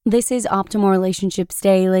This is Optimal Relationships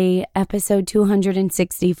Daily, episode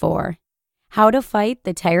 264. How to Fight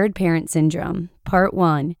the Tired Parent Syndrome, Part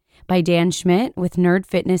 1, by Dan Schmidt with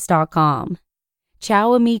nerdfitness.com.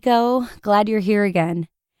 Ciao, amico. Glad you're here again.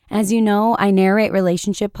 As you know, I narrate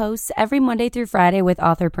relationship posts every Monday through Friday with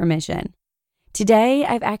author permission. Today,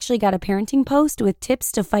 I've actually got a parenting post with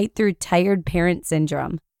tips to fight through tired parent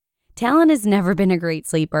syndrome. Talon has never been a great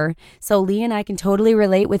sleeper, so Lee and I can totally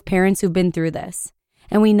relate with parents who've been through this.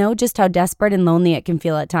 And we know just how desperate and lonely it can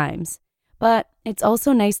feel at times. But it's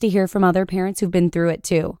also nice to hear from other parents who've been through it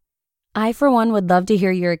too. I, for one, would love to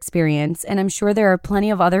hear your experience, and I'm sure there are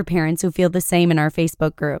plenty of other parents who feel the same in our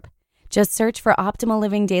Facebook group. Just search for Optimal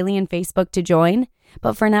Living Daily in Facebook to join.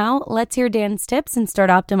 But for now, let's hear Dan's tips and start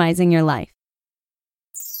optimizing your life.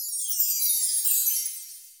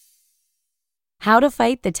 How to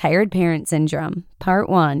Fight the Tired Parent Syndrome, Part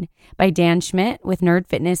 1, by Dan Schmidt with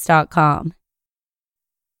nerdfitness.com.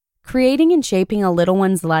 Creating and shaping a little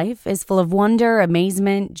one's life is full of wonder,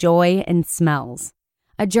 amazement, joy, and smells.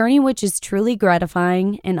 A journey which is truly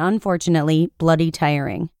gratifying and, unfortunately, bloody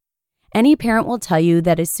tiring. Any parent will tell you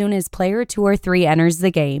that as soon as player 2 or 3 enters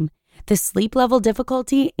the game, the sleep level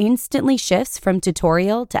difficulty instantly shifts from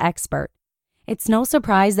tutorial to expert. It's no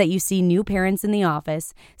surprise that you see new parents in the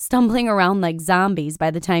office stumbling around like zombies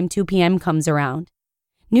by the time 2 p.m. comes around.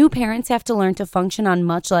 New parents have to learn to function on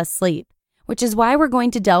much less sleep, which is why we're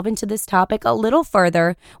going to delve into this topic a little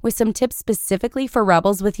further with some tips specifically for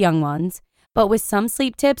rebels with young ones, but with some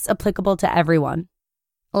sleep tips applicable to everyone.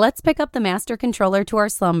 Let's pick up the master controller to our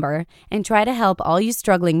slumber and try to help all you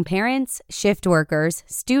struggling parents, shift workers,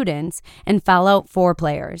 students, and Fallout 4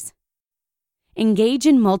 players. Engage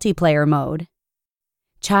in multiplayer mode.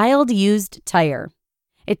 Child used tire.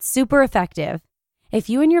 It's super effective. If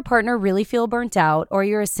you and your partner really feel burnt out or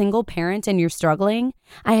you're a single parent and you're struggling,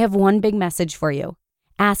 I have one big message for you.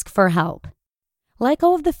 Ask for help. Let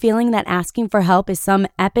go of the feeling that asking for help is some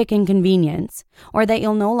epic inconvenience or that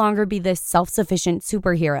you'll no longer be this self-sufficient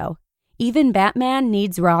superhero. Even Batman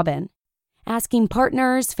needs Robin. Asking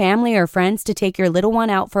partners, family, or friends to take your little one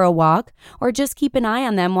out for a walk or just keep an eye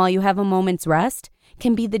on them while you have a moment's rest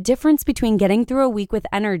can be the difference between getting through a week with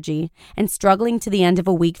energy and struggling to the end of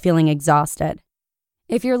a week feeling exhausted.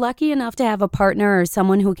 If you're lucky enough to have a partner or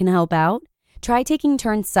someone who can help out, try taking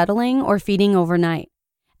turns settling or feeding overnight,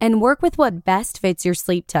 and work with what best fits your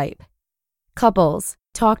sleep type. Couples,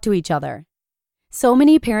 talk to each other. So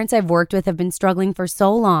many parents I've worked with have been struggling for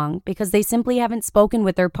so long because they simply haven't spoken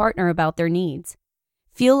with their partner about their needs.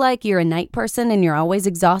 Feel like you're a night person and you're always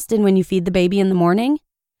exhausted when you feed the baby in the morning?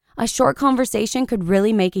 A short conversation could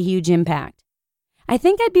really make a huge impact. I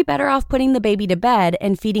think I'd be better off putting the baby to bed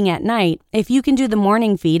and feeding at night if you can do the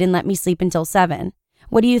morning feed and let me sleep until 7.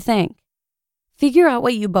 What do you think? Figure out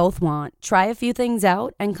what you both want, try a few things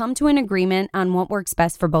out, and come to an agreement on what works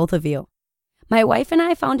best for both of you. My wife and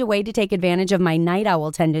I found a way to take advantage of my night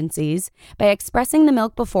owl tendencies by expressing the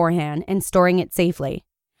milk beforehand and storing it safely.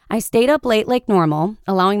 I stayed up late like normal,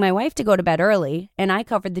 allowing my wife to go to bed early, and I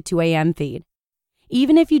covered the 2 a.m. feed.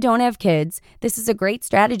 Even if you don't have kids, this is a great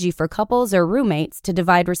strategy for couples or roommates to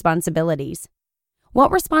divide responsibilities.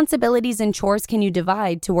 What responsibilities and chores can you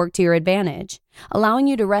divide to work to your advantage, allowing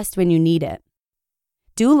you to rest when you need it?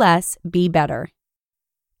 Do less, be better.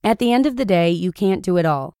 At the end of the day, you can't do it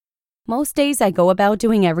all. Most days I go about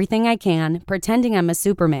doing everything I can, pretending I'm a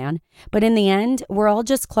Superman, but in the end, we're all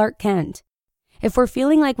just Clark Kent. If we're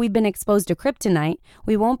feeling like we've been exposed to kryptonite,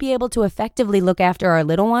 we won't be able to effectively look after our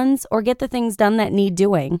little ones or get the things done that need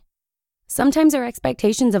doing. Sometimes our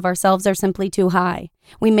expectations of ourselves are simply too high.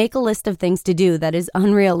 We make a list of things to do that is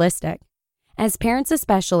unrealistic. As parents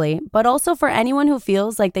especially, but also for anyone who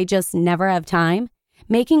feels like they just never have time,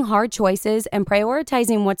 making hard choices and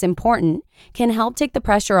prioritizing what's important can help take the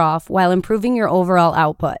pressure off while improving your overall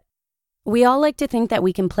output. We all like to think that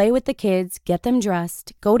we can play with the kids, get them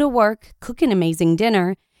dressed, go to work, cook an amazing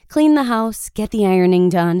dinner, clean the house, get the ironing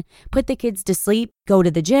done, put the kids to sleep, go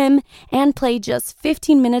to the gym, and play just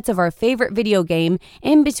 15 minutes of our favorite video game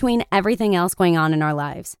in between everything else going on in our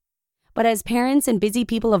lives. But as parents and busy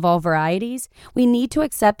people of all varieties, we need to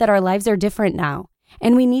accept that our lives are different now,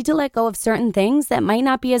 and we need to let go of certain things that might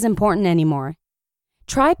not be as important anymore.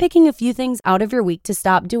 Try picking a few things out of your week to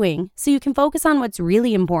stop doing so you can focus on what's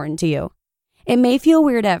really important to you. It may feel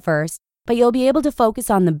weird at first, but you'll be able to focus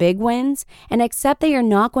on the big wins and accept that you're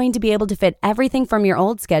not going to be able to fit everything from your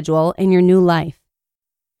old schedule in your new life.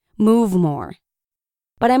 Move more.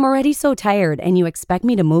 But I'm already so tired and you expect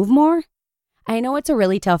me to move more? I know it's a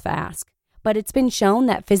really tough ask, but it's been shown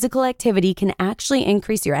that physical activity can actually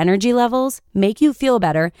increase your energy levels, make you feel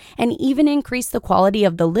better, and even increase the quality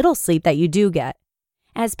of the little sleep that you do get.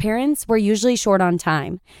 As parents, we're usually short on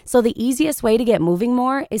time, so the easiest way to get moving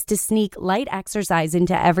more is to sneak light exercise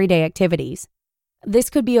into everyday activities. This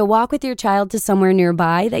could be a walk with your child to somewhere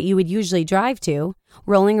nearby that you would usually drive to,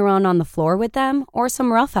 rolling around on the floor with them, or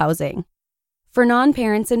some roughhousing. For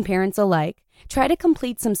non-parents and parents alike, try to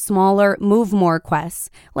complete some smaller, move more quests,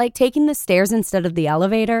 like taking the stairs instead of the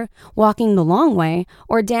elevator, walking the long way,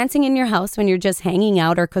 or dancing in your house when you're just hanging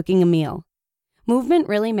out or cooking a meal. Movement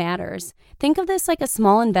really matters. Think of this like a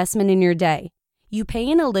small investment in your day. You pay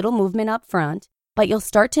in a little movement up front, but you'll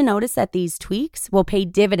start to notice that these tweaks will pay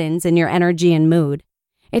dividends in your energy and mood.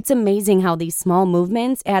 It's amazing how these small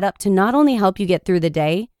movements add up to not only help you get through the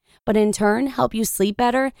day, but in turn help you sleep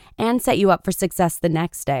better and set you up for success the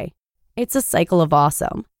next day. It's a cycle of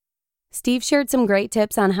awesome. Steve shared some great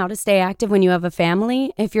tips on how to stay active when you have a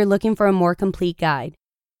family if you're looking for a more complete guide.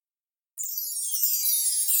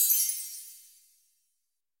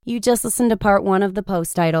 You just listened to part 1 of the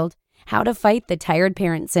post titled, How to Fight the Tired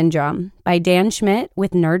Parent Syndrome by Dan Schmidt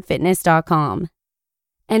with nerdfitness.com.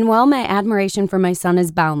 And while my admiration for my son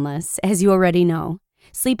is boundless, as you already know,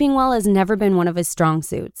 sleeping well has never been one of his strong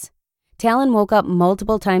suits. Talon woke up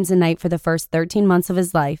multiple times a night for the first 13 months of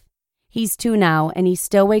his life. He's 2 now, and he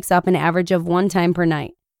still wakes up an average of 1 time per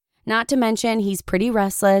night. Not to mention, he's pretty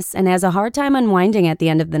restless and has a hard time unwinding at the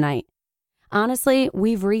end of the night. Honestly,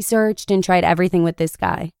 we've researched and tried everything with this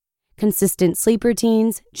guy. Consistent sleep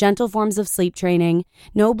routines, gentle forms of sleep training,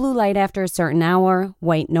 no blue light after a certain hour,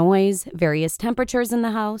 white noise, various temperatures in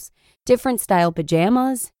the house, different style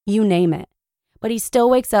pajamas, you name it. But he still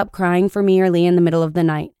wakes up crying for me or Lee in the middle of the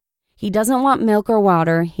night. He doesn't want milk or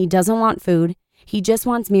water, he doesn't want food, he just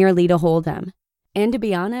wants me or Lee to hold him. And to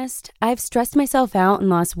be honest, I've stressed myself out and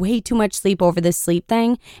lost way too much sleep over this sleep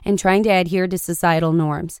thing and trying to adhere to societal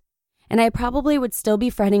norms. And I probably would still be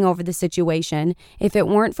fretting over the situation if it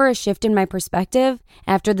weren't for a shift in my perspective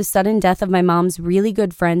after the sudden death of my mom's really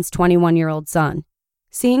good friend's 21-year-old son.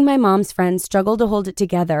 Seeing my mom's friend struggle to hold it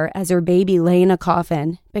together as her baby lay in a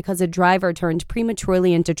coffin because a driver turned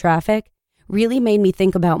prematurely into traffic really made me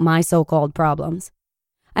think about my so-called problems.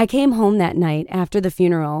 I came home that night after the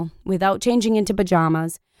funeral without changing into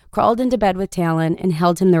pajamas, crawled into bed with Talon, and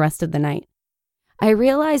held him the rest of the night. I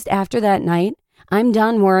realized after that night, I'm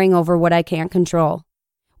done worrying over what I can't control.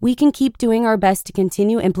 We can keep doing our best to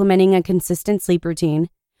continue implementing a consistent sleep routine,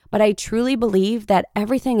 but I truly believe that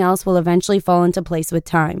everything else will eventually fall into place with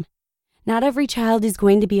time. Not every child is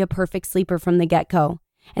going to be a perfect sleeper from the get-go,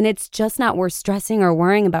 and it's just not worth stressing or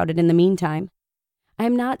worrying about it in the meantime.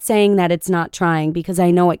 I'm not saying that it's not trying because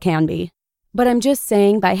I know it can be, but I'm just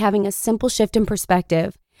saying by having a simple shift in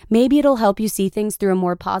perspective, maybe it'll help you see things through a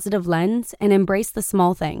more positive lens and embrace the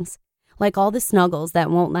small things, like all the snuggles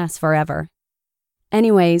that won't last forever.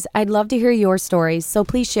 Anyways, I'd love to hear your stories, so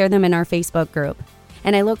please share them in our Facebook group.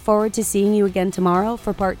 And I look forward to seeing you again tomorrow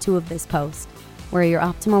for part 2 of this post, where your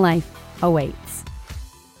optimal life awaits.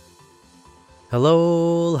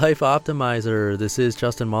 Hello, Life Optimizer. This is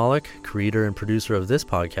Justin Malik, creator and producer of this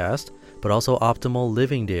podcast, but also Optimal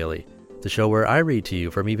Living Daily, the show where I read to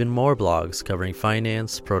you from even more blogs covering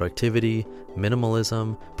finance, productivity,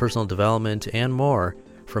 minimalism, personal development, and more,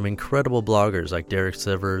 from incredible bloggers like Derek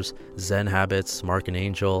Sivers, Zen Habits, Mark and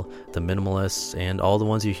Angel, The Minimalists, and all the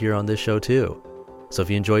ones you hear on this show too. So if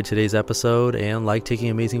you enjoyed today's episode and like taking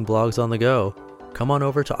amazing blogs on the go, come on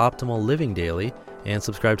over to Optimal Living Daily and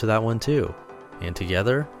subscribe to that one too. And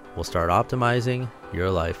together, we'll start optimizing your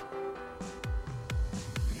life.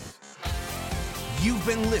 You've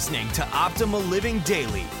been listening to Optimal Living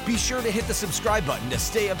Daily. Be sure to hit the subscribe button to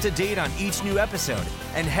stay up to date on each new episode,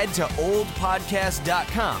 and head to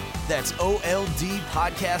oldpodcast.com, that's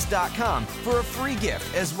OLDpodcast.com, for a free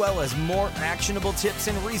gift as well as more actionable tips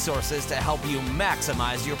and resources to help you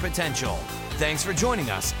maximize your potential. Thanks for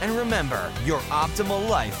joining us, and remember, your optimal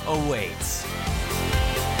life awaits.